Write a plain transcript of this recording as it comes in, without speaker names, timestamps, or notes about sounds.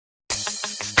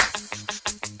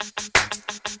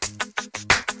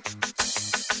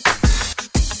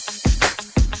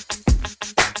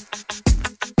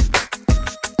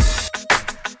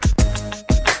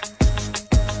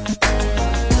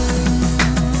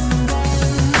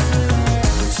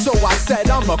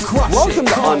I'ma crush Welcome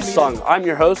to Unsung. I'm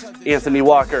your host, Anthony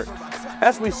Walker.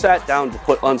 As we sat down to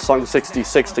put Unsung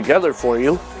 66 together for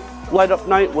you, Light Up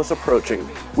Night was approaching.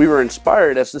 We were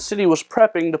inspired as the city was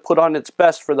prepping to put on its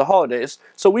best for the holidays,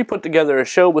 so we put together a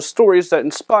show with stories that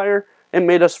inspire and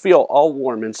made us feel all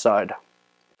warm inside.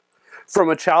 From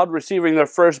a child receiving their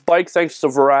first bike thanks to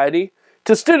Variety,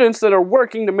 to students that are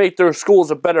working to make their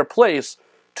schools a better place,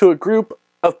 to a group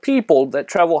of people that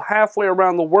travel halfway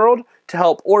around the world to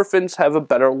help orphans have a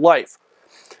better life.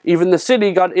 Even the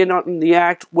city got in on the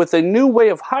act with a new way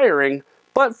of hiring,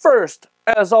 but first,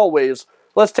 as always,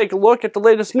 let's take a look at the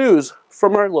latest news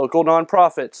from our local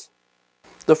nonprofits.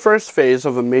 The first phase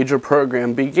of a major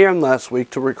program began last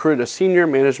week to recruit a senior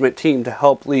management team to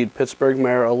help lead Pittsburgh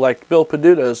Mayor-elect Bill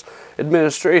Peduto's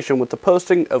administration with the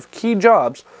posting of key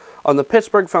jobs on the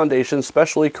Pittsburgh Foundation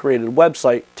specially created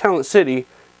website,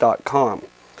 talentcity.com.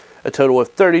 A total of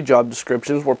 30 job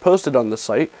descriptions were posted on the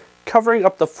site, covering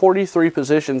up to 43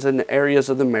 positions in the areas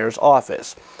of the mayor's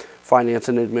office: finance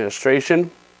and administration,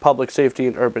 public safety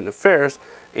and urban affairs,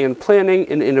 and planning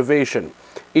and innovation,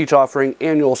 each offering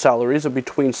annual salaries of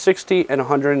between $60,000 and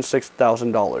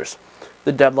 $106,000.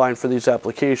 The deadline for these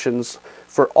applications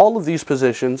for all of these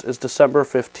positions is December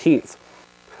 15th.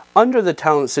 Under the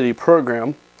Talent City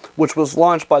program, which was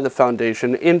launched by the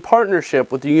Foundation in partnership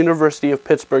with the University of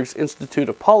Pittsburgh's Institute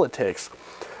of Politics,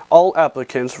 all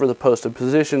applicants for the posted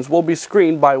positions will be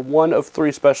screened by one of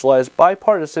 3 specialized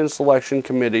bipartisan selection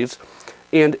committees,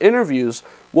 and interviews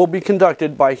will be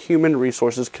conducted by human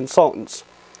resources consultants.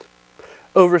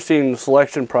 Overseeing the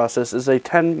selection process is a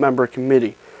 10-member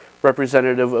committee,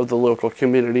 representative of the local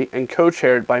community and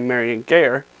co-chaired by Marion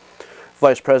Gayer,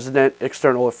 Vice President,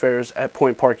 External Affairs at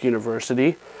Point Park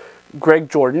University, Greg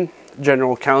Jordan,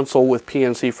 General Counsel with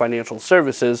PNC Financial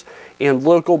Services, and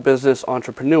local business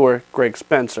entrepreneur Greg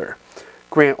Spencer.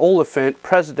 Grant Oliphant,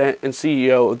 President and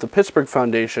CEO of the Pittsburgh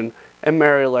Foundation, and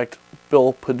Mayor-elect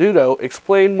Bill Peduto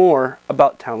explain more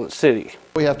about Talent City.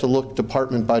 We have to look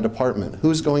department by department.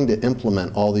 Who's going to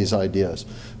implement all these ideas?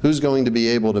 Who's going to be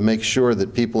able to make sure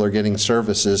that people are getting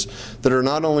services that are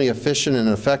not only efficient and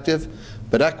effective,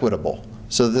 but equitable,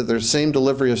 so that the same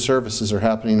delivery of services are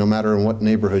happening no matter in what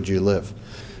neighborhood you live.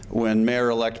 When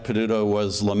Mayor-elect Peduto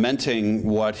was lamenting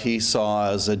what he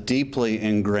saw as a deeply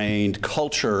ingrained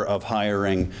culture of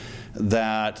hiring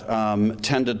that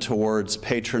tended towards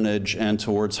patronage and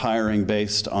towards hiring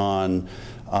based on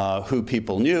who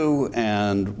people knew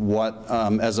and what,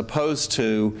 as opposed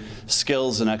to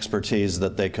skills and expertise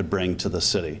that they could bring to the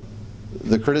city.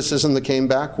 The criticism that came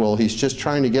back, well, he's just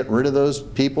trying to get rid of those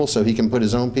people so he can put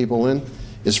his own people in,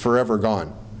 is forever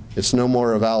gone. It's no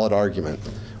more a valid argument.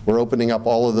 We're opening up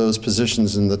all of those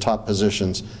positions in the top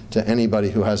positions to anybody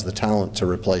who has the talent to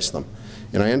replace them.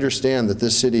 And I understand that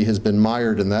this city has been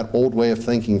mired in that old way of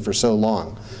thinking for so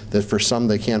long that for some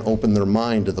they can't open their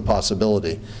mind to the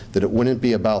possibility that it wouldn't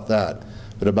be about that,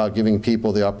 but about giving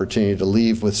people the opportunity to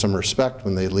leave with some respect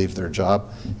when they leave their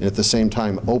job, and at the same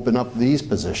time open up these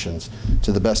positions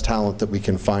to the best talent that we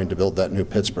can find to build that new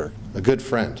Pittsburgh. A good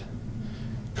friend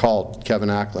called Kevin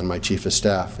Acklin, my chief of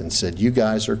staff, and said, "You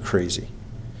guys are crazy.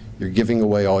 You're giving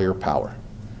away all your power."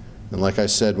 And like I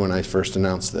said when I first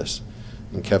announced this,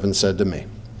 and Kevin said to me,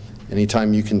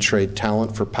 "Anytime you can trade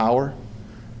talent for power,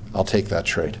 I'll take that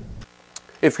trade."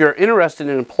 If you're interested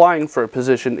in applying for a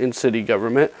position in city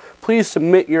government, please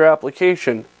submit your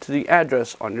application to the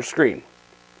address on your screen.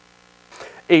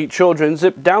 8 children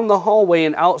zipped down the hallway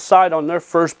and outside on their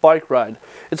first bike ride.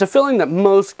 It's a feeling that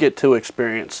most get to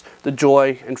experience, the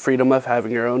joy and freedom of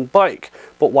having your own bike.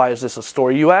 But why is this a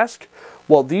story, you ask?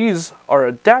 Well, these are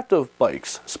adaptive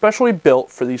bikes, specially built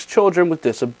for these children with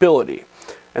disability.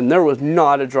 And there was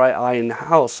not a dry eye in the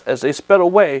house as they sped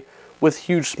away with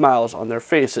huge smiles on their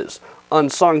faces.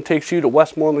 Unsung takes you to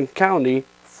Westmoreland County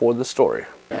for the story.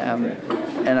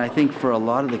 And I think for a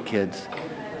lot of the kids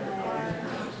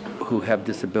who have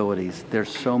disabilities, there's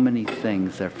so many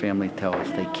things their family tell us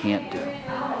they can't do.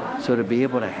 So to be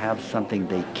able to have something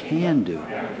they can do,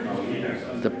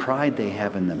 the pride they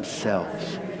have in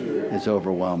themselves is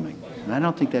overwhelming. And I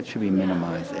don't think that should be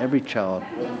minimized. Every child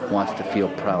wants to feel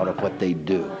proud of what they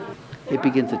do. It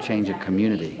begins to change a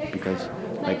community because,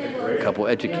 like, a couple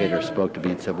educators spoke to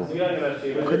me and said, "Well,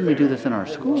 couldn't we do this in our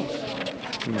schools?"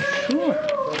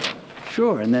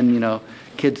 Sure. And then, you know,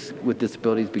 kids with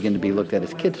disabilities begin to be looked at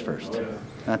as kids first.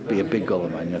 Not be a big goal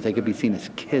of mine. You know, if they could be seen as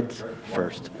kids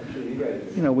first.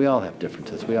 You know, we all have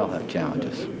differences. We all have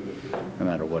challenges, no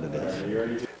matter what it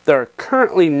is. There are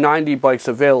currently 90 bikes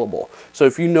available, so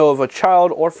if you know of a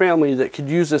child or family that could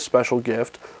use this special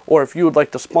gift, or if you would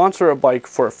like to sponsor a bike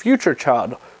for a future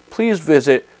child, please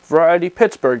visit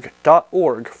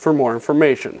varietypittsburgh.org for more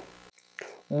information.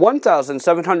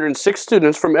 1,706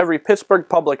 students from every Pittsburgh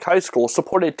public high school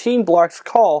supported Teen Block's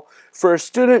call for a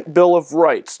student Bill of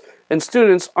Rights, and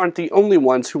students aren't the only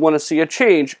ones who want to see a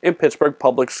change in Pittsburgh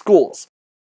public schools.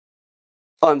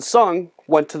 Unsung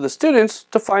went to the students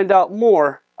to find out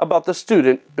more about the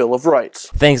Student Bill of Rights.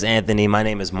 Thanks, Anthony. My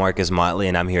name is Marcus Motley,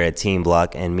 and I'm here at Teen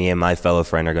Block, and me and my fellow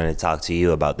friend are going to talk to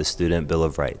you about the Student Bill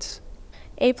of Rights.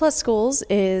 A+ Schools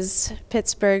is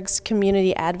Pittsburgh's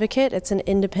community advocate. It's an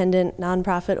independent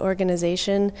nonprofit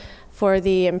organization for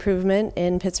the improvement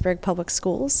in Pittsburgh public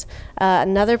schools.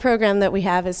 Another program that we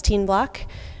have is Teen Block,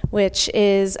 which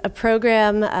is a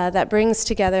program that brings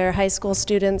together high school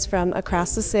students from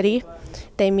across the city.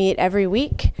 They meet every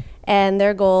week, and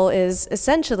their goal is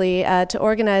essentially to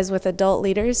organize with adult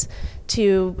leaders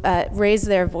to raise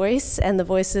their voice and the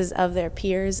voices of their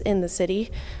peers in the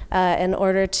city in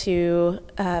order to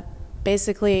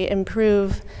basically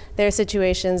improve their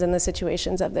situations and the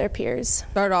situations of their peers.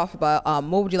 Started off about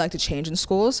what would you like to change in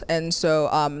schools, and so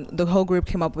the whole group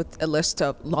came up with a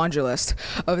laundry list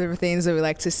of different things that we'd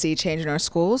like to see change in our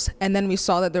schools, and then we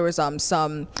saw that there was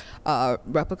some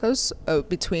replicas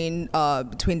between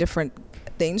different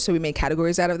things, so we made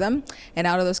categories out of them, and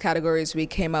out of those categories we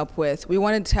came up with, we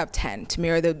wanted to have 10 to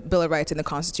mirror the Bill of Rights in the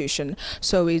Constitution,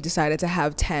 so we decided to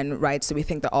have 10 rights that we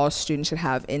think that all students should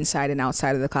have inside and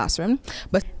outside of the classroom.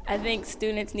 But I think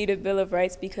students need a Bill of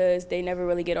Rights because they never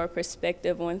really get our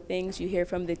perspective on things. You hear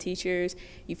from the teachers,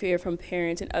 you hear from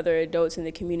parents and other adults in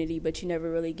the community, but you never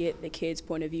really get the kids'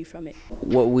 point of view from it.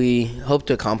 What we hope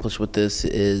to accomplish with this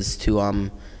is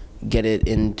to get it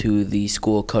into the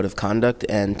school code of conduct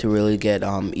and to really get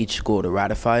each school to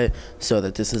ratify it so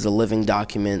that this is a living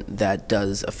document that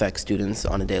does affect students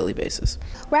on a daily basis.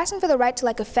 We're asking for the right to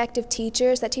effective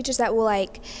teachers that will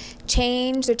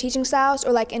change their teaching styles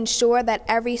or ensure that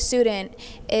every student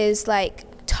is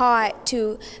taught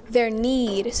to their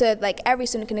need so that every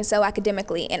student can excel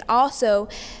academically, and also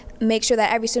make sure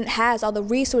that every student has all the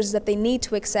resources that they need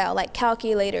to excel, like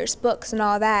calculators, books, and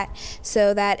all that,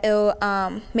 so that it'll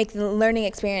make the learning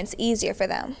experience easier for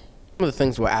them. Some of the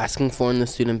things we're asking for in the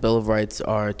Student Bill of Rights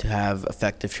are to have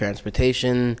effective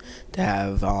transportation, to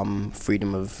have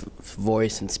freedom of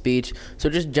voice and speech, so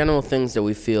just general things that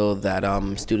we feel that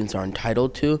students are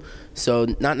entitled to. So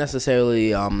not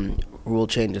necessarily rule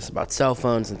changes about cell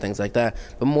phones and things like that,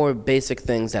 but more basic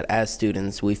things that as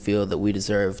students we feel that we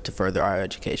deserve to further our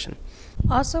education.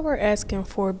 Also, we're asking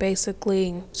for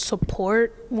basically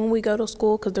support when we go to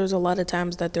school, because there's a lot of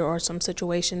times that there are some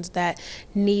situations that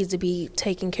need to be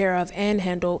taken care of and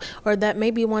handled, or that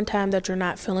maybe one time that you're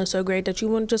not feeling so great that you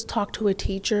want to just talk to a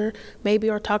teacher maybe,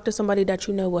 or talk to somebody that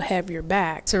you know will have your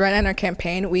back. So right now in our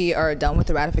campaign we are done with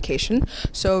the ratification.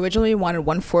 So originally we wanted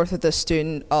 1/4 of the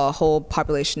student whole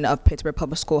population of Pittsburgh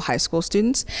Public School high school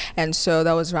students, and so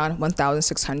that was around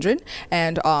 1,600,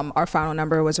 and our final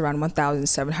number was around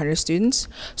 1,700 students.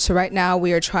 So right now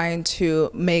we are trying to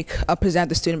present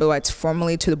the Student Bill of Rights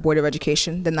formally to the Board of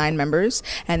Education, the 9 members,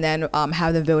 and then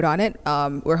have them vote on it.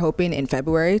 We're hoping in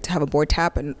February to have a board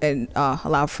tap and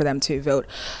allow for them to vote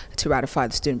to ratify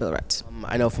the Student Bill of Rights.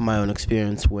 I know from my own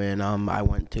experience when I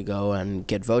went to go and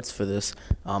get votes for this,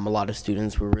 a lot of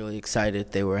students were really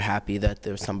excited. They were happy that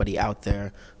there's somebody out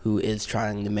there who is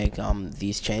trying to make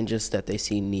these changes that they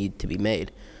see need to be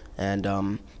made. And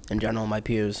in general, my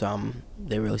peers,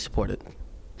 they really support it.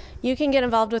 You can get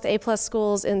involved with A+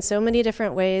 Schools in so many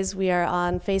different ways. We are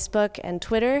on Facebook and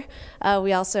Twitter.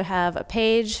 We also have a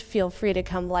page. Feel free to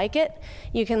come like it.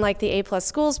 You can like the A+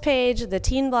 Schools page, the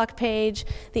Teen Block page,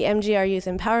 the MGR Youth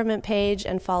Empowerment page,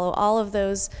 and follow all of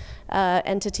those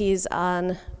entities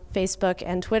on Facebook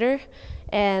and Twitter.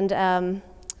 And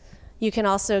you can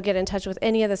also get in touch with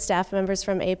any of the staff members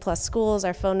from A+ Schools.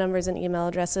 Our phone numbers and email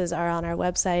addresses are on our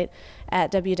website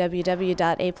at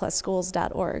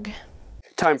www.aplusschools.org.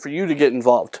 Time for you to get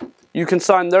involved. You can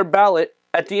sign their ballot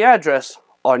at the address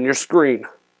on your screen.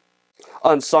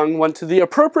 Unsung went to the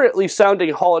appropriately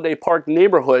sounding Holiday Park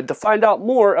neighborhood to find out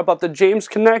more about the James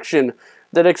Connection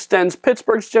that extends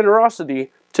Pittsburgh's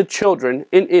generosity to children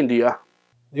in India.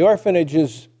 The orphanage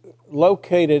is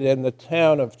located in the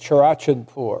town of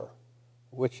Charachandpur,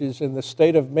 which is in the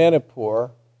state of Manipur,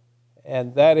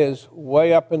 and that is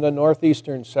way up in the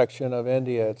northeastern section of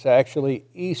India. It's actually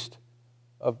east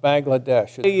of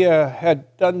Bangladesh. I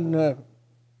had done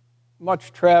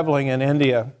much traveling in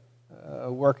India,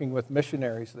 working with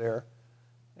missionaries there,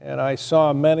 and I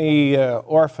saw many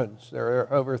orphans. There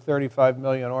are over 35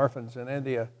 million orphans in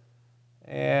India,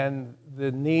 and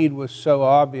the need was so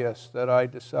obvious that I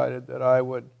decided that I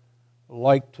would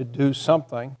like to do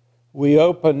something. We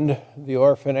opened the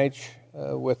orphanage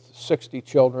with 60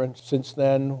 children. Since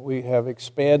then, we have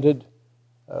expanded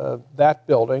that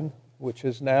building, which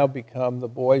has now become the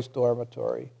boys'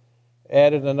 dormitory,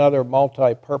 added another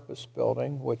multi-purpose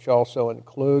building, which also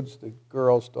includes the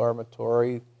girls'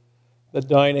 dormitory, the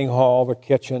dining hall, the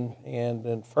kitchen, and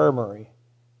infirmary,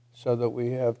 so that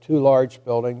we have 2 large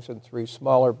buildings and 3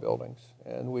 smaller buildings,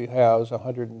 and we house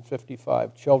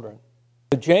 155 children.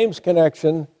 The James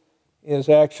Connection is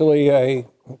actually a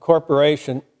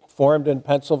corporation formed in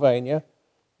Pennsylvania.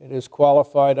 It is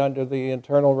qualified under the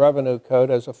Internal Revenue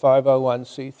Code as a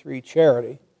 501c3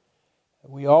 charity.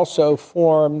 We also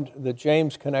formed the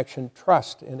James Connection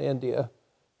Trust in India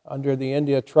under the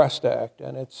India Trust Act,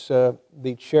 and it's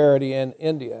the charity in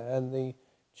India. And the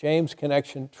James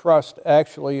Connection Trust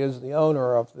actually is the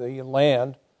owner of the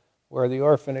land where the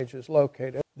orphanage is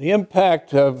located. The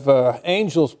impact of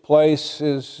Angel's Place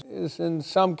is in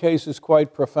some cases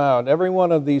quite profound. Every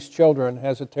one of these children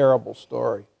has a terrible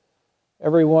story.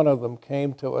 Every one of them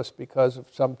came to us because of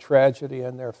some tragedy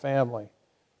in their family.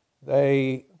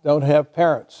 They don't have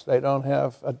parents. They don't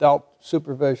have adult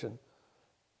supervision.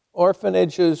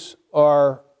 Orphanages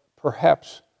are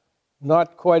perhaps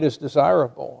not quite as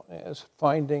desirable as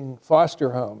finding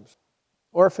foster homes.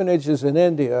 Orphanages in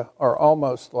India are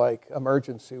almost like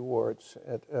emergency wards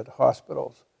at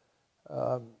hospitals.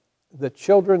 The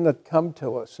children that come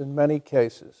to us, in many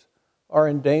cases, are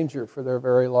in danger for their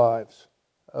very lives.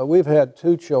 We've had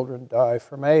 2 children die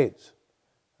from AIDS.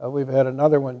 We've had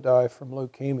another one die from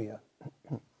leukemia.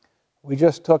 We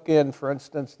just took in, for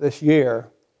instance, this year,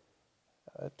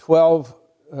 12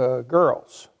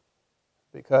 girls,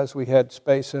 because we had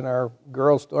space in our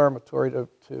girls' dormitory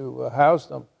to house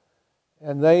them.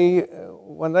 And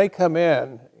when they come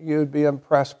in, you'd be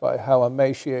impressed by how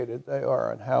emaciated they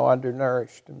are and how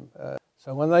undernourished.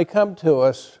 So when they come to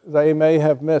us, they may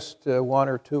have missed 1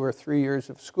 or 2 or 3 years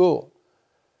of school.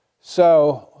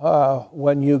 So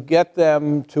when you get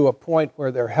them to a point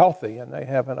where they're healthy and they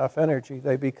have enough energy,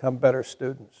 they become better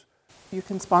students. You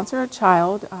can sponsor a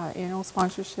child. Annual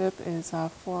sponsorship is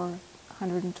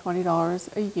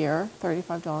 $420 a year,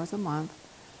 $35 a month.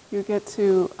 You get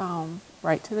to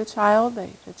write to the child.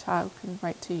 The child can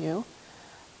write to you.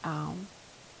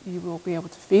 You will be able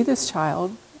to feed this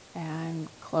child and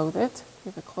clothe it,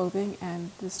 give it clothing,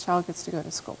 and this child gets to go to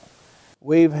school.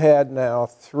 We've had now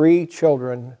 3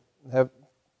 children have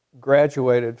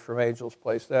graduated from Angel's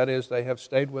Place. That is, they have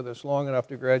stayed with us long enough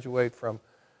to graduate from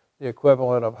the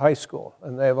equivalent of high school,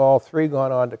 and they've all 3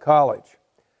 gone on to college.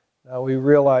 Now, we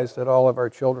realize that all of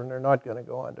our children are not going to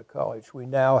go on to college. We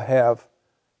now have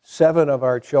 7 of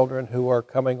our children who are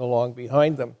coming along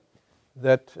behind them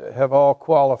that have all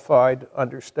qualified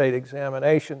under state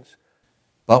examinations.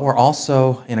 But we're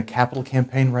also in a capital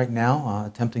campaign right now,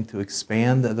 attempting to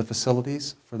expand the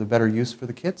facilities for the better use for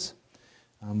the kids,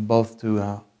 both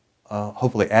to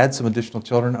hopefully add some additional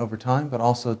children over time, but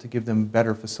also to give them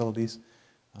better facilities,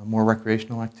 more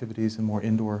recreational activities, and more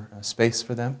indoor space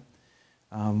for them.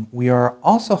 We are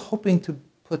also hoping to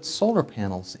put solar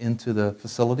panels into the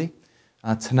facility.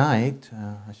 Tonight,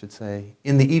 I should say,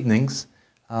 in the evenings,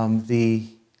 the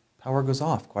power goes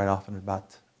off quite often at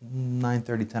about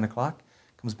 9:30, 10 o'clock.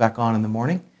 Comes back on in the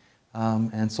morning,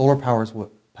 and solar panels would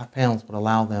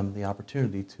allow them the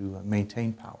opportunity to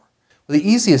maintain power. Well, the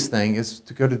easiest thing is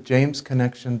to go to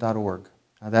jamesconnection.org.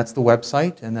 That's the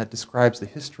website, and that describes the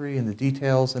history and the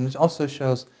details, and it also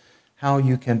shows how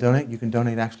you can donate. You can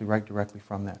donate actually right directly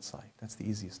from that site. That's the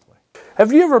easiest way.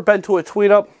 Have you ever been to a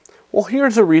Tweet Up? Well,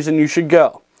 here's a reason you should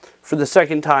go. For the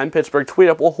second time, Pittsburgh Tweet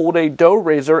Up will hold a dough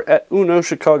raiser at Uno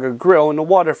Chicago Grill in the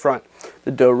waterfront.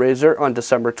 The dough raiser on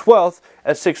December 12th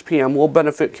at 6 p.m. will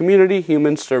benefit Community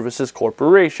Human Services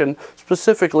Corporation.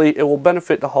 Specifically, it will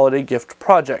benefit the Holiday Gift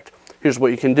Project. Here's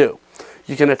what you can do.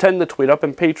 You can attend the Tweet Up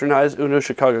and patronize Uno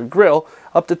Chicago Grill.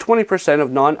 Up to 20%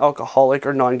 of non-alcoholic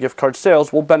or non-gift card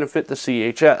sales will benefit the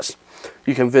CHS.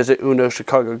 You can visit Uno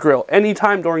Chicago Grill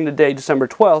anytime during the day, December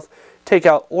 12th, take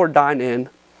out or dine in,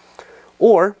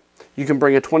 or you can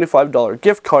bring a $25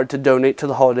 gift card to donate to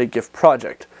the Holiday Gift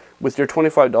Project. With your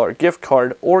 $25 gift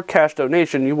card or cash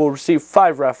donation, you will receive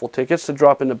 5 raffle tickets to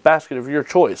drop in the basket of your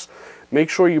choice. Make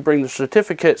sure you bring the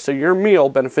certificate so your meal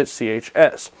benefits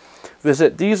CHS.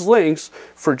 Visit these links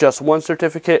for just 1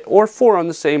 certificate or 4 on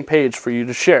the same page for you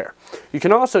to share. You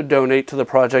can also donate to the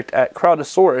project at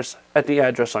Crowdosaurus at the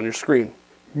address on your screen.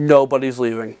 Nobody's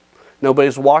leaving.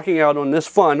 Nobody's walking out on this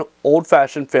fun,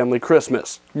 old-fashioned family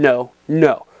Christmas. No,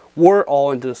 no. We're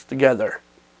all in this together.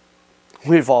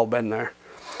 We've all been there.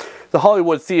 The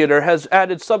Hollywood Theater has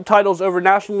added subtitles over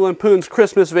National Lampoon's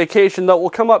Christmas Vacation that will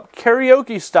come up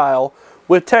karaoke style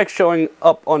with text showing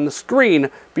up on the screen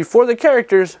before the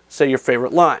characters say your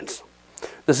favorite lines.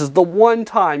 This is the one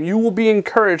time you will be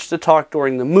encouraged to talk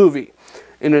during the movie.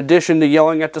 In addition to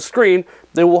yelling at the screen,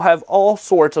 they will have all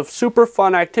sorts of super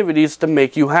fun activities to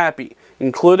make you happy,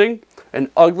 including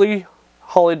an ugly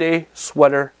holiday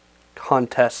sweater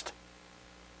contest.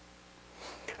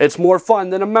 It's more fun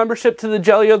than a membership to the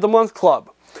Jelly of the Month Club,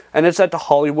 and it's at the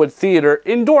Hollywood Theater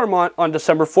in Dormont on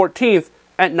December 14th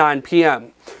at 9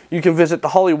 p.m. You can visit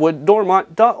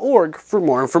thehollywooddormont.org for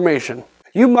more information.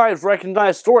 You might have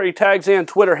recognized story tags and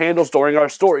Twitter handles during our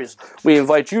stories. We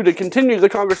invite you to continue the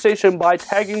conversation by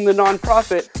tagging the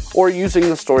nonprofit or using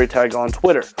the story tag on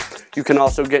Twitter. You can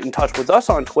also get in touch with us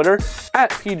on Twitter at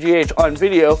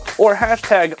PGHOnVideo or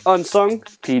hashtag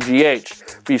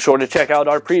UnsungPGH. Be sure to check out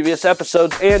our previous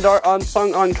episodes and our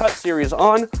Unsung Uncut series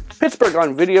on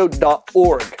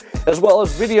PittsburghOnVideo.org, as well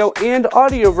as video and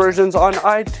audio versions on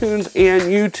iTunes and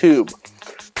YouTube.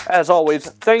 As always,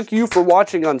 thank you for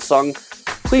watching Unsung.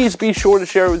 Please be sure to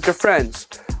share with your friends.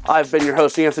 I've been your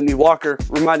host, Anthony Walker,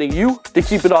 reminding you to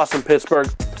keep it awesome, Pittsburgh.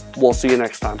 We'll see you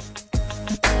next time.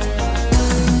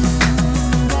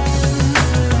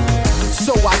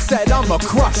 So I said I'ma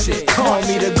crush it. Call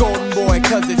me the golden boy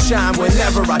cause it shine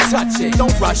whenever I touch it.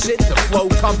 Don't rush it, the flow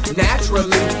comes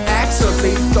naturally.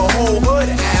 Actually, the whole hood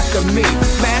after me.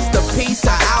 Masterpiece,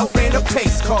 I outran a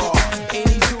pace car.